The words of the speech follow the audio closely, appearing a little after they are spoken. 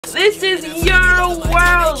This is your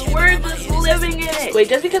world. We're just living in it. Wait,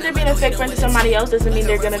 just because they're being a fake friend to somebody else doesn't mean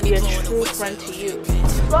they're gonna be a true friend to you.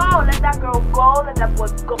 Go, let that girl go, let that boy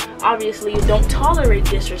go. Obviously, you don't tolerate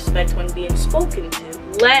disrespect when being spoken to.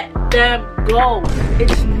 Let them go.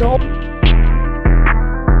 It's no...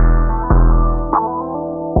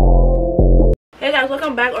 Hey guys,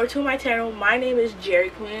 welcome back or to my channel. My name is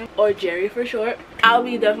Jerriquin, or Jerry for short. I'll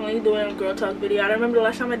be definitely doing a girl talk video. I don't remember the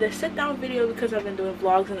last time I did a sit down video because I've been doing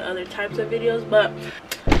vlogs and other types of videos, but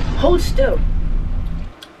hold still.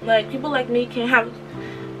 Like, people like me can't have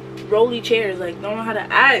rolly chairs, like don't know how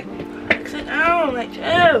to act. Like, sit down, like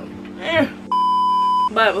chill.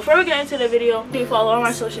 But before we get into the video, you can follow all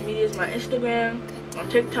my social medias, my Instagram, my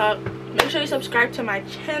TikTok. Make sure you subscribe to my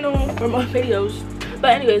channel for more videos.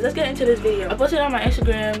 But anyways, let's get into this video. I posted on my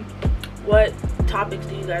Instagram what topics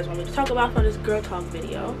do you guys want me to talk about for this girl talk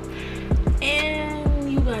video,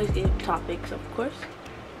 and you guys gave topics, of course.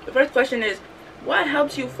 The first question is, what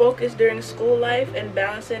helps you focus during school life and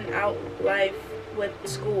balancing out life with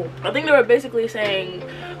school? I think they were basically saying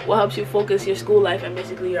what helps you focus your school life and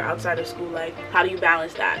basically your outside of school life. How do you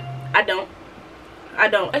balance that? I don't.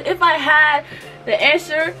 If I had the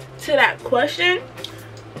answer to that question,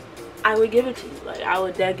 I would give it to you. Like, I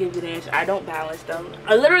would give you the answer. I don't balance them.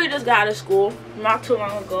 I literally just got out of school not too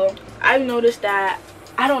long ago. I've noticed that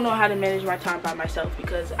I don't know how to manage my time by myself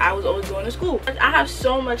because I was always going to school. I have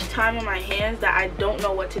so much time on my hands that I don't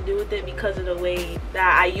know what to do with it because of the way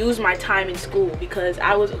that I use my time in school, because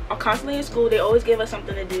I was constantly in school. They always gave us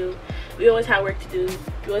something to do. We always had work to do.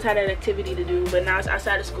 We always had an activity to do. But now it's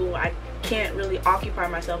outside of school. I can't really occupy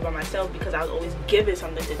myself by myself because I was always given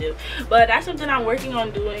something to do. But that's something I'm working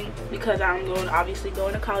on doing because I'm obviously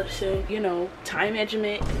going to college soon. You know, time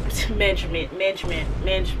management.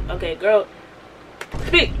 Okay, girl,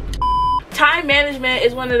 speak. Time management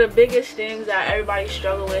is one of the biggest things that everybody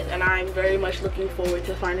struggle with, and I'm very much looking forward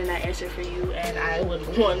to finding that answer for you. And I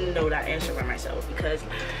would want to know that answer by myself because,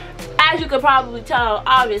 as you could probably tell,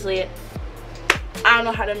 obviously I don't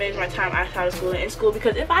know how to manage my time outside of school and in school,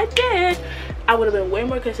 because if I did, I would have been way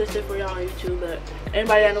more consistent for y'all on YouTube. But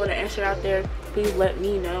anybody that know the answer out there, please let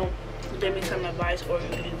me know. Give me some advice, or you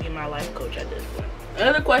can be my life coach at this point.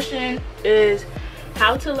 Another question is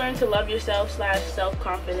how to learn to love yourself /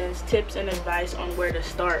 self-confidence, tips and advice on where to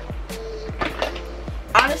start.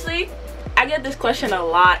 Honestly, I get this question a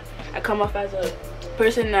lot. I come off as a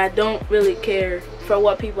person that don't really care for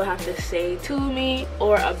what people have to say to me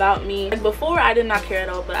or about me. Before, I did not care at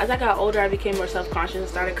all, but as I got older, I became more self-conscious and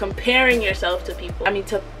started comparing yourself to people. I mean,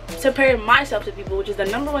 to compare myself to people, which is the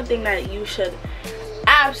 #1 thing that you should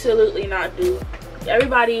absolutely not do.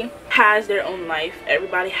 Everybody has their own life.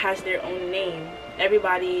 Everybody has their own name.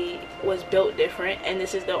 Everybody was built different, and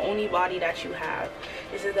this is the only body that you have.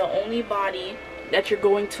 This is the only body that you're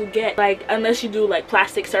going to get, like, unless you do like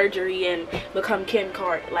plastic surgery and become Kim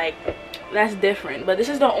Kardashian, like that's different. But this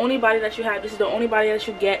is the only body that you have. This is the only body that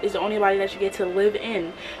you get. This is the only body that you get to live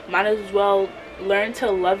in. Might as well learn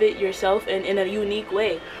to love it yourself and in a unique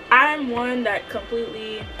way. I'm one that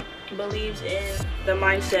completely believes in the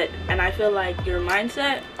mindset, and I feel like your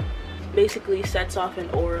mindset basically sets off an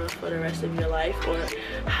aura for the rest of your life, or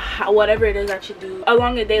whatever it is that you do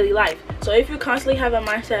along your daily life. So if you constantly have a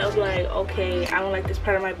mindset of like, okay, I don't like this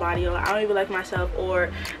part of my body, or I don't even like myself,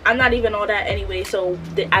 or I'm not even all that anyway, so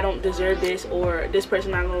I don't deserve this, or this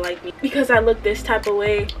person not gonna like me because I look this type of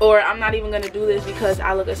way, or I'm not even gonna do this because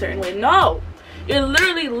I look a certain way. No, you're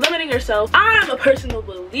literally limiting yourself. I'm a personal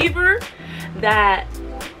believer that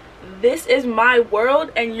this is my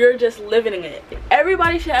world and you're just living in it.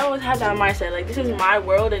 Everybody should always have that mindset, like, this is my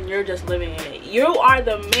world and you're just living in it. You are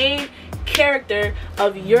the main character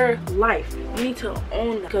of your life. You need to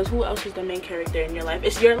own that, because who else is the main character in your life?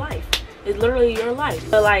 It's your life. It's literally your life.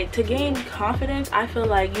 But like, to gain confidence, I feel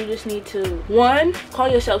like you just need to, one, call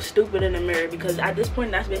yourself stupid in the mirror, because at this point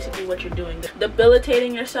that's basically what you're doing.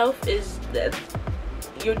 Debilitating yourself is that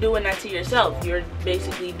you're doing that to yourself. You're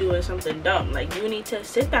basically doing something dumb. Like, you need to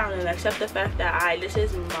sit down and accept the fact that this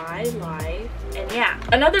is my life. And yeah,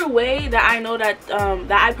 another way that I know that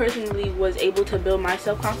that I personally was able to build my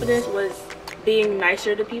self-confidence was being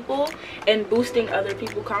nicer to people and boosting other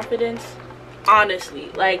people's confidence.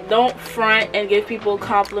 Honestly, like, don't front and give people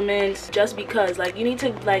compliments just because. Like, you need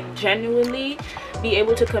to like genuinely be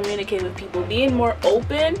able to communicate with people. Being more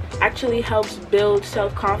open actually helps build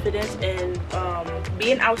self-confidence, and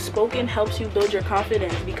being outspoken helps you build your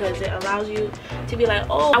confidence, because it allows you to be like,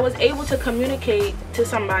 oh, I was able to communicate to to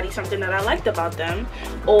somebody something that I liked about them,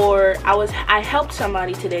 or I helped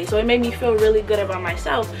somebody today, so it made me feel really good about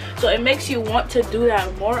myself. So it makes you want to do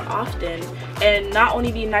that more often, and not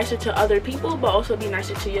only be nicer to other people but also be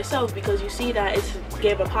nicer to yourself, because you see that it's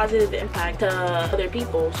gave a positive impact to other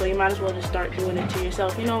people. So you might as well just start doing it to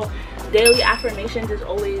yourself. You know, daily affirmations is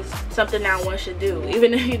always something that one should do,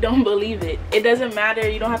 even if you don't believe it. It doesn't matter.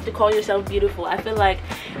 You don't have to call yourself beautiful. I feel like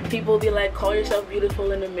people be like, call yourself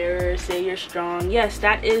beautiful in the mirror, say you're strong. Yes,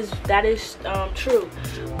 that is true,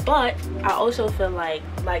 but I also feel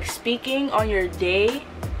like speaking on your day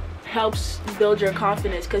helps build your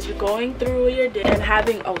confidence, because you're going through your day and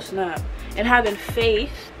having having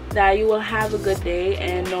faith that you will have a good day,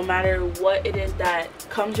 and no matter what it is that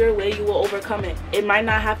comes your way, you will overcome it. It might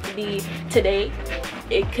not have to be today,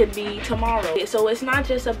 it could be tomorrow. So it's not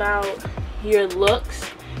just about your looks.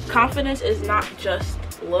 Confidence is not just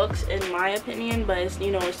looks, in my opinion, but it's,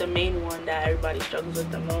 you know, it's the main one that everybody struggles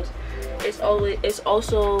with the most. It's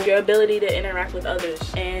also your ability to interact with others,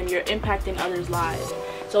 and you're impacting others' lives.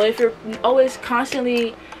 So if you're always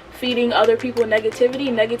constantly feeding other people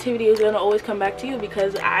negativity is going to always come back to you,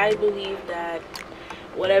 because I believe that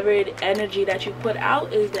whatever energy that you put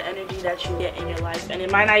out is the energy that you get in your life, and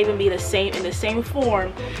it might not even be in the same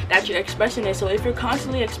form that you're expressing it. So if you're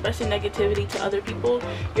constantly expressing negativity to other people,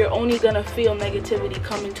 you're only gonna feel negativity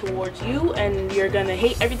coming towards you, and you're gonna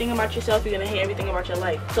hate everything about yourself, you're gonna hate everything about your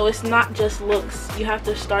life. So it's not just looks. You have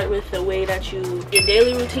to start with the way that your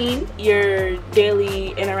daily routine, your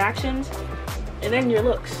daily interactions, and then your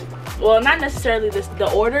looks. Well, not necessarily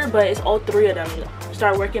the order, but it's all three of them.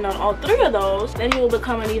 Start working on all three of those, then you will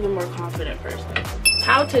become an even more confident person.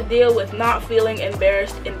 How to deal with not feeling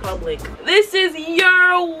embarrassed in public. This is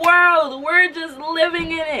your world. We're just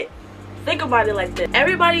living in it. Think about it like this.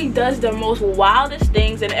 Everybody does the most wildest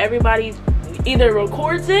things, and everybody either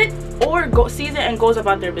records it or sees it and goes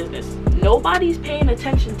about their business. Nobody's paying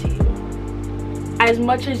attention to you as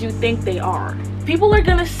much as you think they are. People are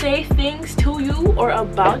gonna say things to you or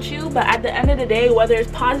about you, but at the end of the day, whether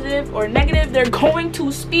it's positive or negative, they're going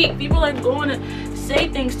to speak. People are going to say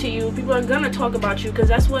things to you. People are gonna talk about you, because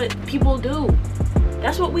that's what people do.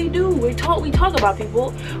 That's what we do. We talk about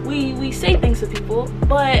people. We say things to people,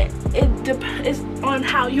 but it depends on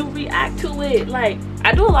how you react to it. Like,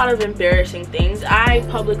 I do a lot of embarrassing things. I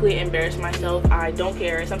publicly embarrass myself. I don't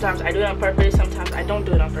care. Sometimes I do it on purpose. Sometimes I don't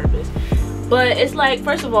do it on purpose. But it's like,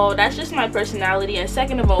 first of all, that's just my personality, and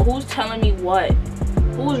second of all, who's telling me what?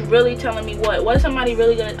 Who's really telling me what? What is somebody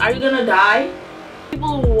really gonna, are you gonna die?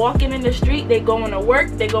 People walking in the street, they going to work,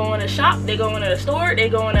 they going to shop, they going to the store, they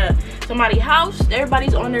going to somebody's house.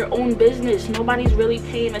 Everybody's on their own business. Nobody's really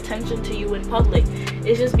paying attention to you in public.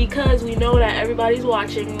 It's just because we know that everybody's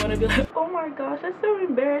watching. We want to be like, oh my gosh, that's so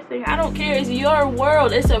embarrassing. I don't care. It's your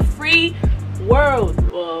world. It's a free world.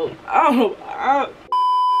 Well,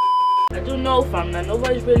 I do know, fam, that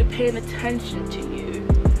nobody's really paying attention to you.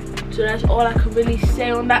 So that's all I can really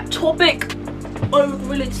say on that topic. All I can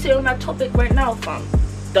really say on that topic right now, fam.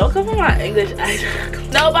 Don't come from my English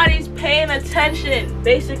accent. Nobody's paying attention,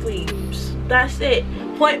 basically. That's it.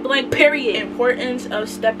 Point blank, period. Importance of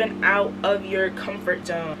stepping out of your comfort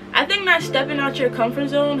zone. I think that stepping out your comfort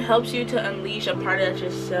zone helps you to unleash a part of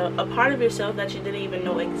yourself that you didn't even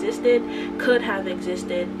know existed, could have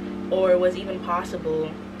existed, or was even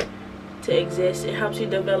possible to exist. It helps you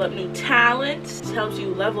develop new talents, helps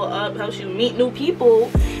you level up, helps you meet new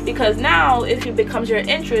people, because now if it becomes your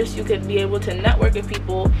interest, you could be able to network with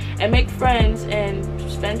people and make friends and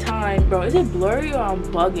spend time. Bro, is it blurry or I'm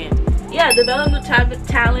bugging? Yeah, develop new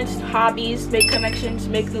talents, hobbies, make connections,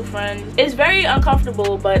 make new friends. It's very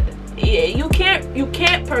uncomfortable, but you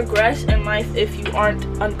can't progress in life if you aren't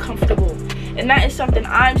uncomfortable, and that is something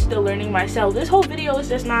I'm still learning myself. This whole video is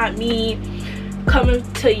just not me coming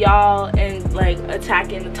to y'all and like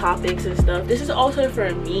attacking the topics and stuff. This is also for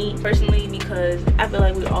me personally, because I feel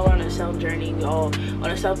like we're all on a self journey. We all on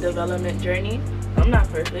a self-development journey. I'm not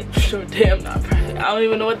perfect. Sure damn not perfect. I don't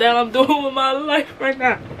even know what the hell I'm doing with my life right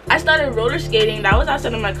now. I started roller skating. That was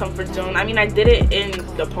outside of my comfort zone. I mean, I did it in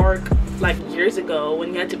the park like years ago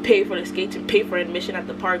when you had to pay for the skates and pay for admission at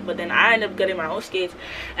the park, but then I ended up getting my own skates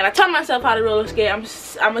and I taught myself how to roller skate.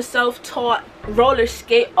 I'm a self-taught roller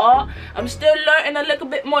skater. I'm still learning a little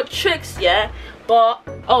bit more tricks, yeah, but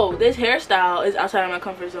oh, this hairstyle is outside of my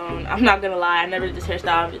comfort zone. I'm not gonna lie, I never did this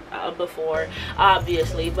hairstyle before,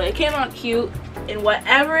 obviously, but it came out cute. And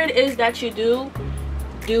whatever it is that you do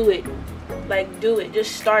it. Like, do it.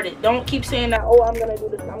 Just start it. Don't keep saying that, oh, I'm gonna do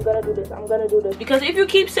this, I'm gonna do this, I'm gonna do this. Because if you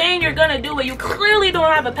keep saying you're gonna do it, you clearly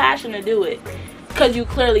don't have a passion to do it, because you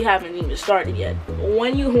clearly haven't even started yet.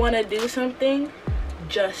 When you want to do something,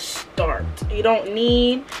 just start. You don't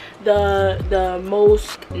need the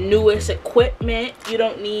most newest equipment. You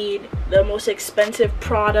don't need the most expensive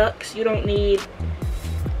products. You don't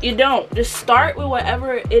just start with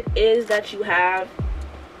whatever it is that you have,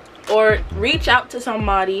 or reach out to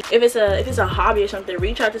somebody. If it's a hobby or something,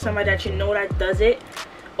 reach out to somebody that you know that does it,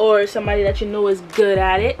 or somebody that you know is good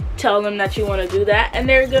at it. Tell them that you want to do that, and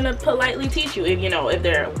they're gonna politely teach you, if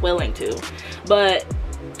they're willing to. But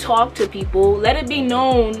talk to people, let it be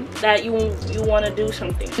known that you want to do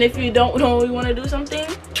something. And if you don't know you want to do something,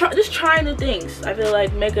 just try new things. I feel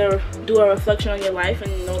like do a reflection on your life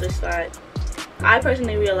and notice that I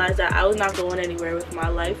personally realized that I was not going anywhere with my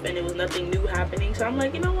life, and it was nothing new happening. So I'm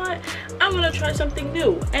like, you know what, I'm gonna try something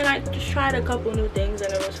new. And I just tried a couple new things,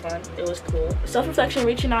 and it was fun. It was cool. Self-reflection,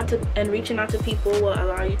 reaching out to people will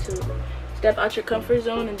allow you to step out your comfort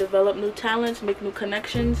zone and develop new talents, make new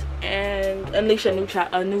connections, and unleash a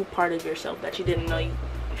new part of yourself that you didn't know you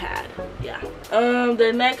had. Yeah.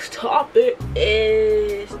 The next topic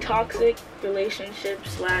is toxic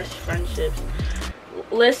relationships / friendships.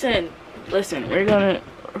 Listen, we're gonna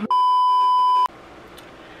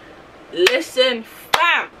listen,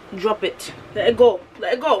 fam. Drop it. Let it go,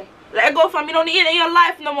 fam. You don't need it in your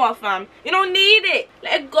life no more, fam. You don't need it.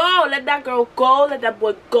 Let it go. Let that girl go. Let that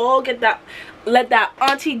boy go. Let that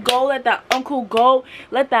auntie go. Let that uncle go.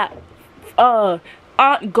 Let that aunt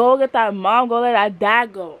go. Let that mom go. Let that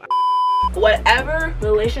dad go. Whatever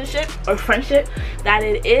relationship or friendship that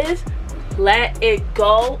it is, let it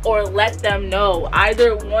go, or let them know.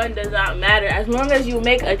 Either one does not matter. As long as you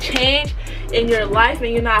make a change in your life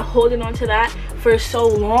and you're not holding on to that for so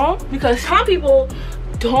long. Because some people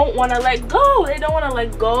don't want to let go. They don't want to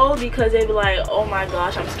let go because they be like, oh my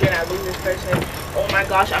gosh, I'm scared I lose this person. Oh my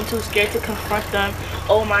gosh, I'm too scared to confront them.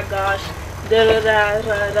 Oh my gosh,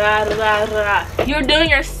 you're doing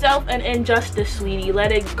yourself an injustice, sweetie.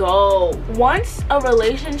 Let it go. Once a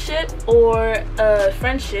relationship or a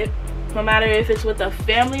friendship, no matter if it's with a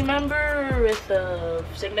family member, with a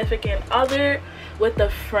significant other, with a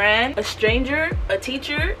friend, a stranger, a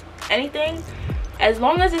teacher, anything, as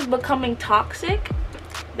long as it's becoming toxic,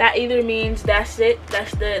 that either means that's it,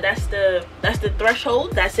 that's the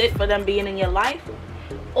threshold, that's it for them being in your life,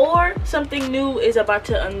 or something new is about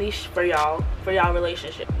to unleash for y'all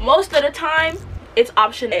relationship. Most of the time it's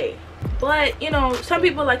option A, but some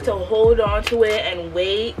people like to hold on to it and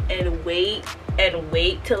wait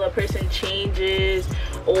till a person changes,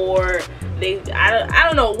 or I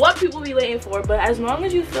don't know what people be waiting for. But as long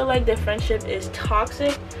as you feel like the friendship is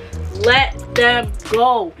toxic, let them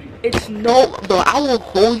go. It's no, though, I will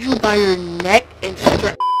hold you by your neck and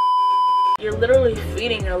stretch. You're literally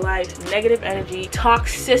feeding your life negative energy,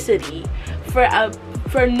 toxicity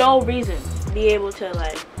for no reason. Be able to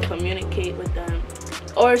like communicate with them,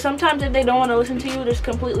 or sometimes if they don't want to listen to you, just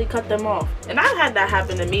completely cut them off. And I've had that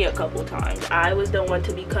happen to me a couple times. I was the one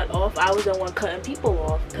to be cut off. I was the one cutting people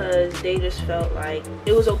off because they just felt like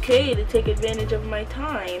it was okay to take advantage of my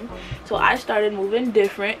time. So I started moving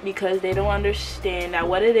different because they don't understand that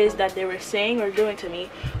what it is that they were saying or doing to me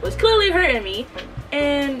was clearly hurting me.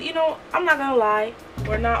 And I'm not gonna lie,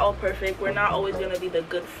 we're not all perfect. We're not always gonna be the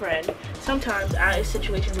good friend. Sometimes I in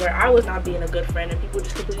situations where I was not being a good friend and people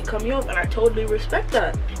just completely cut me off, and I totally respect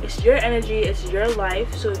that. It's your energy, it's your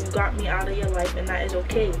life, so you got me out of your life, and that is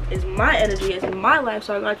okay. It's my energy, it's my life,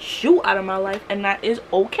 so I got you out of my life, and that is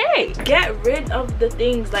okay. Get rid of the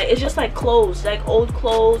things, like it's just like clothes, like old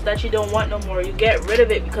clothes that you don't want no more. You get rid of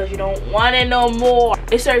it because you don't want it no more.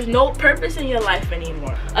 It serves no purpose in your life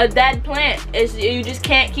anymore. A dead plant is, you just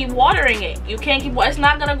can't keep watering it. You can't keep, it's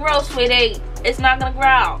not gonna grow, sweetie. It's not gonna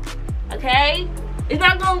grow, okay? It's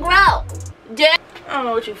not gonna grow. Dead. I don't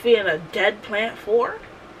know what you're feeding a dead plant for.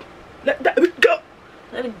 Let it go.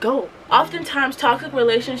 Let it go. Oftentimes toxic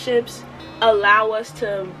relationships allow us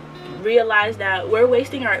to realize that we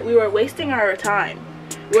were wasting our time.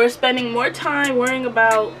 We're spending more time worrying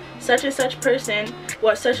about such and such person,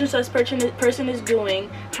 what such and such person is doing,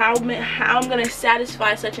 how I'm gonna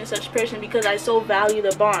satisfy such and such person because I so value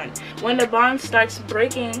the bond. When the bond starts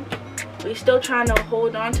breaking, we're still trying to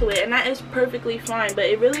hold on to it, and that is perfectly fine. But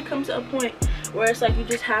it really comes to a point where it's like you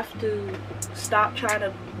just have to stop trying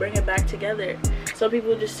to bring it back together. Some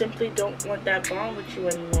people just simply don't want that bond with you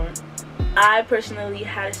anymore. I personally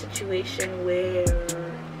had a situation where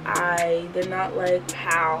I did not like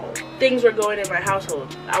how things were going in my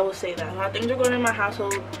household. I will say that. How things were going in my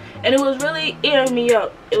household, and it was really eating me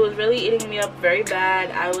up. It was really eating me up very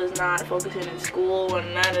bad. I was not focusing in school or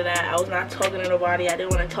none of that. I was not talking to nobody. I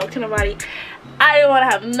didn't want to talk to nobody. I didn't want to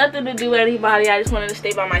have nothing to do with anybody. I just wanted to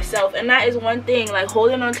stay by myself. And that is one thing, like,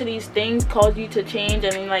 holding on to these things cause you to change,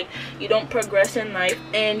 and like you don't progress in life,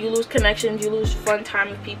 and you lose connections, you lose fun time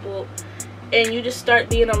with people, and you just start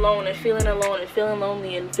being alone and feeling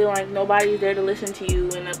lonely and feeling like nobody's there to listen to you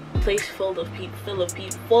in a place full of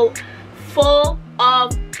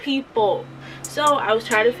people. So I was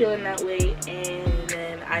tired of feeling that way, and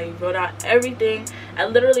then I wrote out everything. I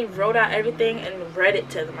literally wrote out everything and read it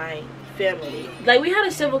to my family. Like, we had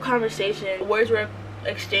a civil conversation, words were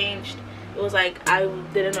exchanged. It was like, I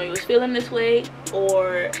didn't know you was feeling this way,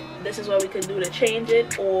 or this is what we could do to change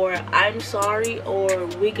it, or I'm sorry, or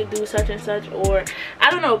we could do such and such, or I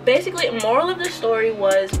don't know. Basically, moral of the story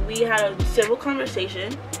was we had a civil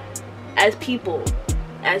conversation as people,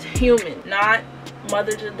 as human, not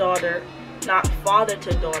mother to daughter, not father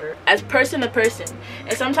to daughter, as person to person.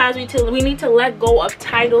 And sometimes we need to let go of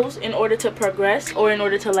titles in order to progress, or in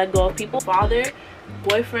order to let go of people. Father,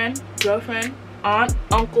 boyfriend, girlfriend, aunt,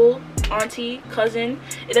 uncle, auntie, cousin,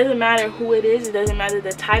 it doesn't matter who it is, it doesn't matter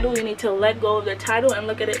the title. You need to let go of the title and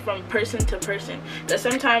look at it from person to person. Because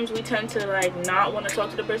sometimes we tend to like not want to talk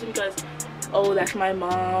to the person because, oh, that's my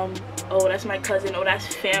mom, oh, that's my cousin, oh,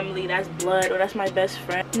 that's family, that's blood, or that's my best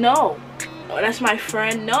friend. No. Oh, that's my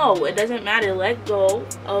friend. No, it doesn't matter. Let go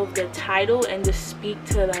of the title and just speak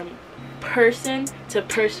to them person to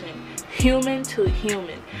person, human to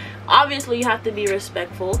human. Obviously, you have to be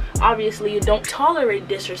respectful. Obviously, you don't tolerate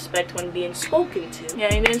disrespect when being spoken to.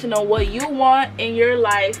 Yeah, you need to know what you want in your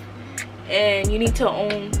life, and you need to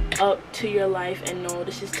own up to your life and know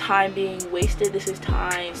this is time being wasted. This is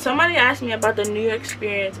time. Somebody asked me about the New York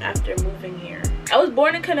experience after moving here. I was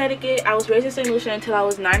born in Connecticut. I was raised in St. Lucian until I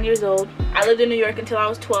was 9 years old. I lived in New York until I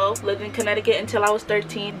was 12. Lived in Connecticut until I was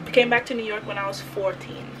 13. Came back to New York when I was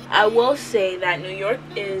 14. I will say that New York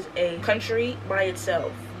is a country by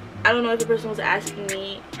itself. I don't know if the person was asking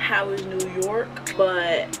me how is New York,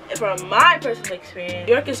 but from my personal experience,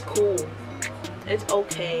 New York is cool. It's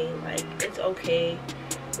okay. Like, it's okay.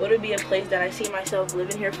 Would it be a place that I see myself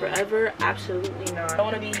living here forever? Absolutely not. I don't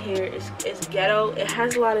want to be here. It's ghetto. It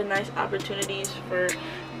has a lot of nice opportunities for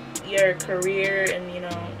your career, and you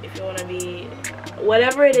know, if you want to be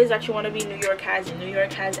whatever it is that you want to be, New York has it. New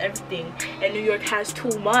York has everything, and New York has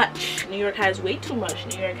too much. New York has way too much.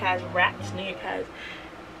 New York has rats. New York has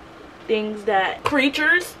things that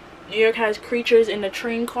creatures. New York has creatures in the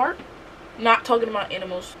train cart. Not talking about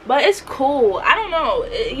animals, but it's cool. I don't know,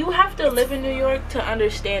 you have to live in New York to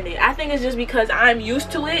understand it. I think it's just because I'm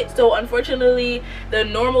used to it, so unfortunately the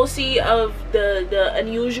normalcy of the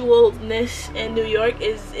unusualness in New York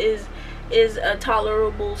is a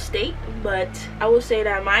tolerable state. But I will say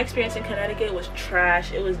that my experience in Connecticut was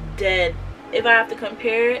trash. It was dead. If I have to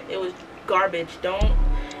compare it, it was garbage.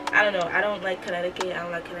 I don't know, I don't like Connecticut. I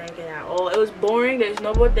don't like Connecticut at all. It was boring. There's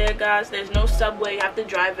no bodegas, there's no subway, you have to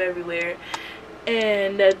drive everywhere.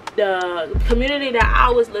 And the community that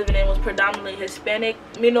I was living in was predominantly Hispanic.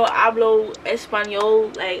 Me no hablo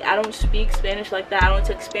español. Like, I don't speak Spanish like that. I only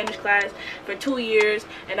took Spanish class for 2 years,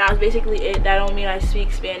 and that was basically it. That don't mean I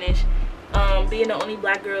speak Spanish. Being the only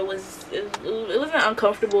black girl it wasn't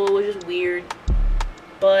uncomfortable, it was just weird.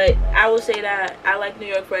 But I will say that I like New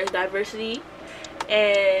York for its diversity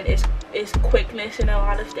and its quickness in a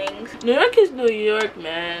lot of things. New York is New York,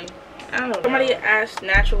 man. I don't know. Somebody asked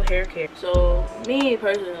natural hair care. So me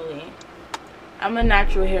personally, I'm a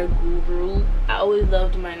natural hair guru. I always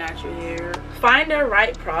loved my natural hair. Find the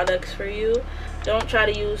right products for you. Don't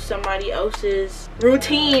try to use somebody else's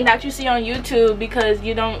routine that you see on YouTube, because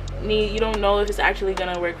you don't know if it's actually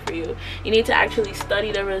gonna work for you. You need to actually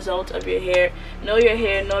study the results of your hair. Know your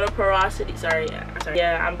hair, know the porosity.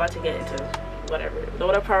 Yeah, I'm about to get into whatever.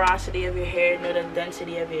 Know the porosity of your hair, know the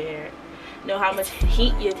density of your hair. Know how much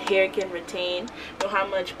heat your hair can retain. Know how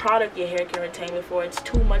much product your hair can retain before it's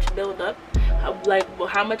too much buildup. Like,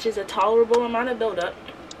 how much is a tolerable amount of buildup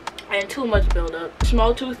and too much buildup.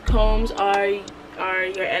 Small tooth combs are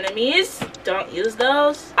your enemies. Don't use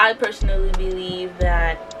those. I personally believe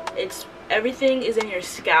that everything is in your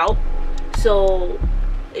scalp. So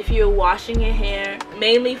if you're washing your hair,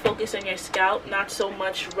 mainly focus on your scalp, not so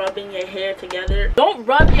much rubbing your hair together. Don't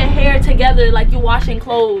rub your hair together like you're washing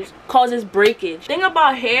clothes. Causes breakage. Thing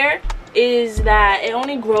about hair is that it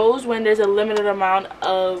only grows when there's a limited amount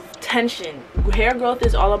of tension. Hair growth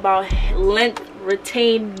is all about length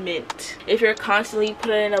retainment. If you're constantly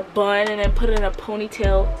putting in a bun and then putting a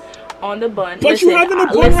ponytail on the bun. But listen, you having a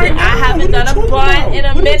bun right now? I haven't done a bun in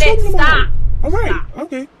a minute. Stop. All right. Stop.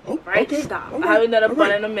 Okay. Oh, Right? okay. Stop. Okay. I haven't done a All bun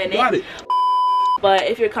right. in a minute. Got it. But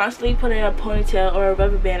if you're constantly putting a ponytail or a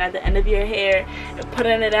rubber band at the end of your hair and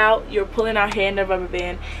putting it out, you're pulling out hair in the rubber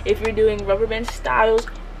band. If you're doing rubber band styles,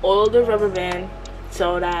 oil the rubber band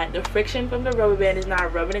so that the friction from the rubber band is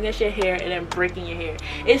not rubbing against your hair and then breaking your hair.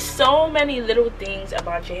 It's so many little things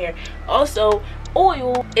about your hair. Also,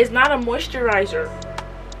 oil is not a moisturizer.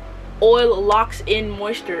 Oil locks in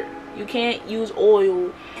moisture. You can't use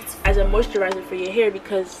oil as a moisturizer for your hair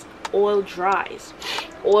because oil dries.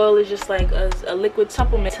 Oil is just like a liquid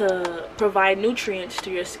supplement to provide nutrients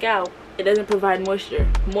to your scalp. It doesn't provide moisture.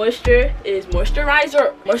 Moisture is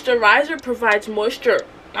moisturizer. Moisturizer provides moisture,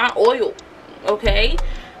 not oil. Okay?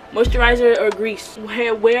 Moisturizer or grease.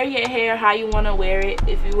 Wear your hair how you want to wear it.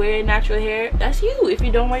 If you wear your natural hair, that's you. If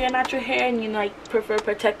you don't wear your natural hair and you like prefer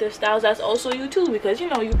protective styles, that's also you too, because you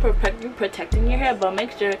know you're protecting your hair, but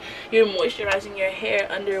make sure you're moisturizing your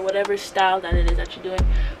hair under whatever style that it is that you're doing.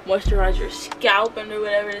 Moisturize your scalp under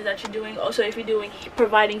whatever it is that you're doing. Also, if you're doing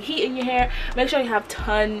providing heat in your hair, make sure you have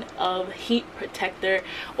ton of heat protector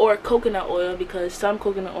or coconut oil, because some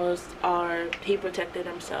coconut oils are heat protector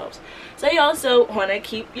themselves. So you also want to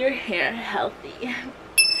keep your hair healthy.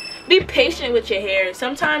 Be patient with your hair.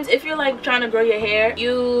 Sometimes if you're like trying to grow your hair,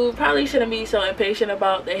 you probably shouldn't be so impatient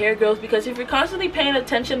about the hair growth, because if you're constantly paying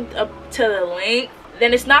attention up to the length,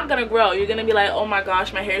 then it's not gonna grow. You're gonna be like, oh my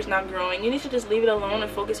gosh, my hair is not growing. You need to just leave it alone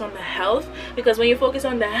and focus on the health, because when you focus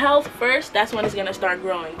on the health first, that's when it's gonna start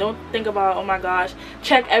growing. Don't think about, oh my gosh,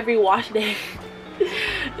 check every wash day.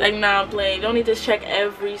 Like, nah, I'm playing. Don't need to check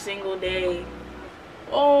every single day.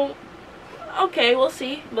 Oh, okay, we'll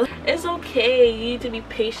see. But it's okay. You need to be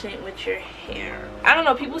patient with your hair. I don't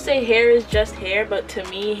know, people say hair is just hair, but to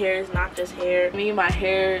me, hair is not just hair. Me, my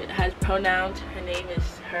hair has pronouns. Her name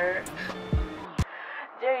is her.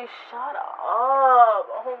 Jerry, shut up.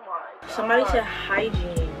 Oh my God. Somebody said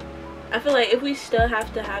hygiene. I feel like if we still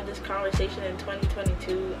have to have this conversation in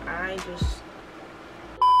 2022, I just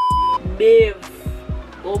bathe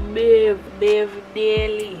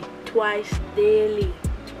daily, twice daily,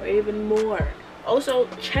 or even more. Also,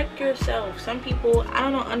 check yourself. Some people,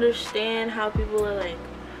 I don't understand how people are like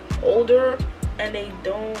older and they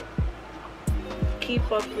don't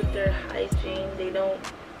keep up with their hygiene. They don't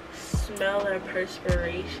smell their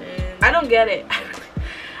perspiration. I don't get it.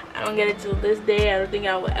 I don't get it till this day. I don't think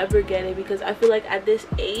I will ever get it, because I feel like at this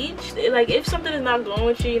age, like if something is not going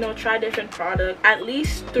with you, you know, try different products. At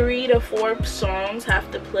least 3 to 4 songs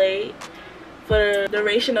have to play for the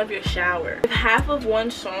duration of your shower. If half of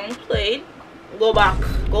one song played, go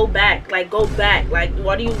back. Like,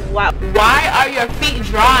 what do you want? Why are your feet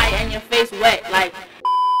dry and your face wet? Like,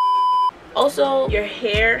 also, your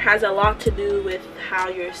hair has a lot to do with how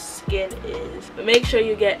your skin is. But make sure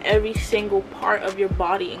you get every single part of your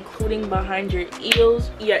body, including behind your ears,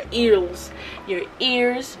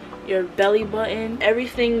 your belly button,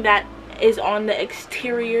 everything that is on the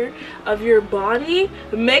exterior of your body.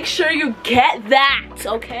 Make sure you get that,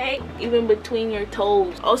 okay? Even between your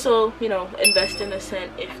toes. Also, you know, invest in a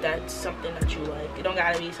scent if that's something that you like. It don't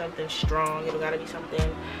gotta be something strong. It don't gotta be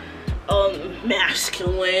something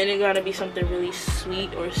masculine. It gotta be something really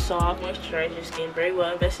sweet or soft. Moisturize your skin very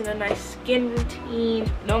well. Invest in a nice skin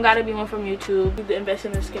routine. Don't gotta be one from YouTube. Invest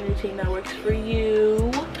in a skin routine that works for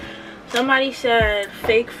you. Somebody said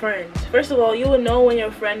fake friends. First of all, you will know when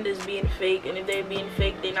your friend is being fake, and if they're being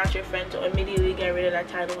fake, they're not your friend, so immediately get rid of that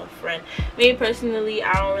title of friend. Me personally,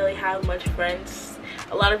 I don't really have much friends.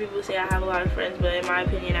 A lot of people say I have a lot of friends, but in my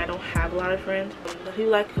opinion, I don't have a lot of friends. The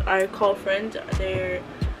people I call friends, they're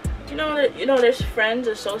you know, there's friends,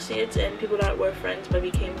 associates, and people that were friends but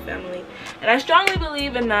became family. And I strongly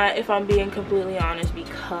believe in that, if I'm being completely honest,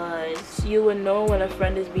 because you would know when a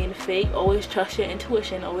friend is being fake. Always trust your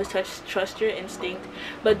intuition, always trust your instinct,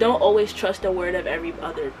 but don't always trust the word of every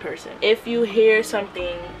other person. If you hear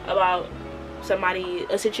something about somebody,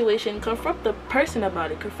 a situation, confront the person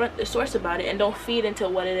about it, confront the source about it, and don't feed into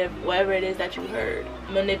whatever it is that you heard.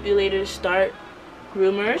 Manipulators start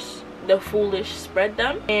rumors, the foolish spread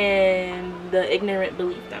them, and the ignorant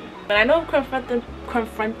believe them. But I know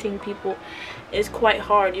confronting people is quite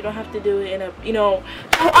hard. You don't have to do it in a, you know,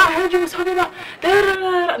 oh, I heard you was talking about da, da,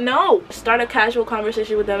 da, da. No, start a casual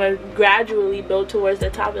conversation with them and gradually build towards the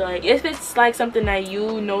topic. Like, if it's like something that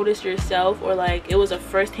you noticed yourself, or like it was a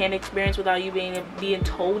first-hand experience without you being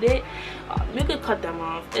told it, you could cut them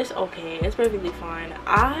off. It's okay, it's perfectly fine.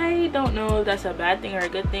 I don't know if that's a bad thing or a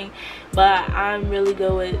good thing, but I'm really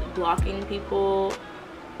good with blocking people,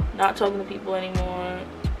 not talking to people anymore,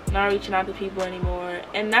 not reaching out to people anymore,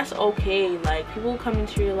 and that's okay. Like, people come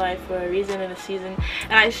into your life for a reason and a season,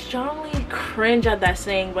 and I strongly cringe at that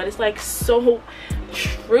saying, but it's like so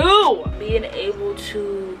true. Being able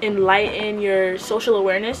to enlighten your social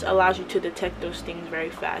awareness allows you to detect those things very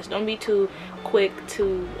fast. Don't be too quick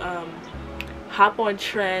to hop on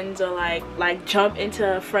trends, or like jump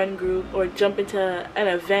into a friend group, or jump into an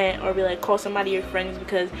event, or be like call somebody your friends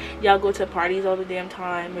because y'all go to parties all the damn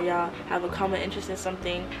time, or y'all have a common interest in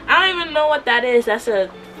something. I don't even know what that is. That's a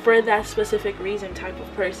for that specific reason type of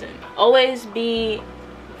person. Always be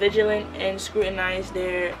vigilant and scrutinize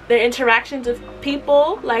their interactions with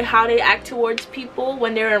people, like how they act towards people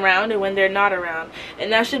when they're around and when they're not around,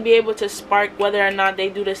 and that should be able to spark whether or not they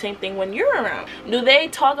do the same thing when you're around. Do they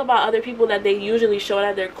talk about other people that they usually show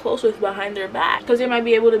that they're close with behind their back? Because they might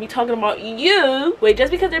be able to be talking about you. Wait, just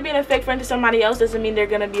because they're being a fake friend to somebody else doesn't mean they're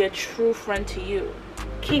gonna be a true friend to you.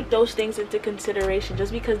 Keep those things into consideration.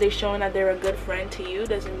 Just because they're showing that they're a good friend to you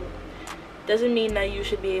doesn't mean that you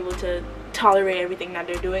should be able to tolerate everything that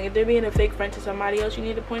they're doing. If they're being a fake friend to somebody else, you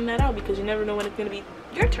need to point that out, because you never know when it's going to be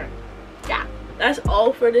your turn. Yeah, that's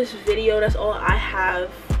all for this video. That's all I have.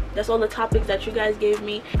 That's all the topics that you guys gave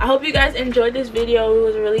me. I hope you guys enjoyed this video. It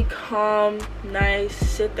was a really calm, nice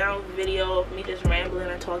sit down video of me just rambling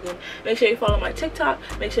and talking. Make sure you follow my TikTok.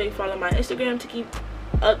 Make sure you follow my Instagram to keep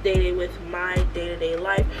updated with my day-to-day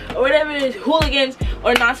life, or whatever it is, hooligans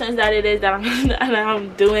or nonsense that it is that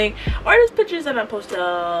I'm doing, or just pictures that I'm posting.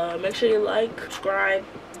 Make sure you like, subscribe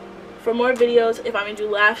for more videos. If I made you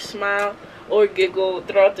laugh, smile, or giggle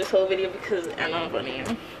throughout this whole video, because I know I'm funny.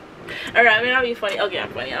 Alright, I mean, I'll be funny. Okay,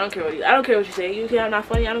 I'm funny. I don't care what you say. You say I'm not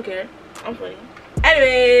funny, I don't care. I'm funny.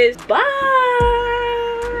 Anyways, bye.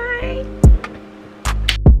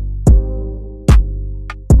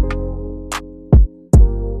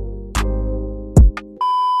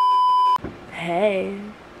 Hey,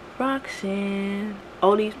 Roxanne.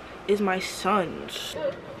 Oh, these is my sons.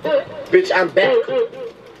 Bitch, I'm back.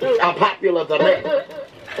 I'm popular the man.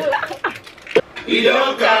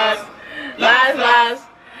 Yo, guys. Lies.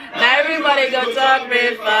 Now everybody go talk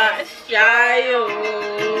real fast. Shayo.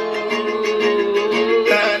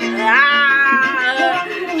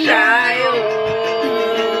 Shayo.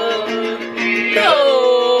 Yo.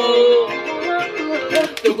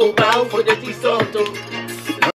 You go bow for the T-Santo.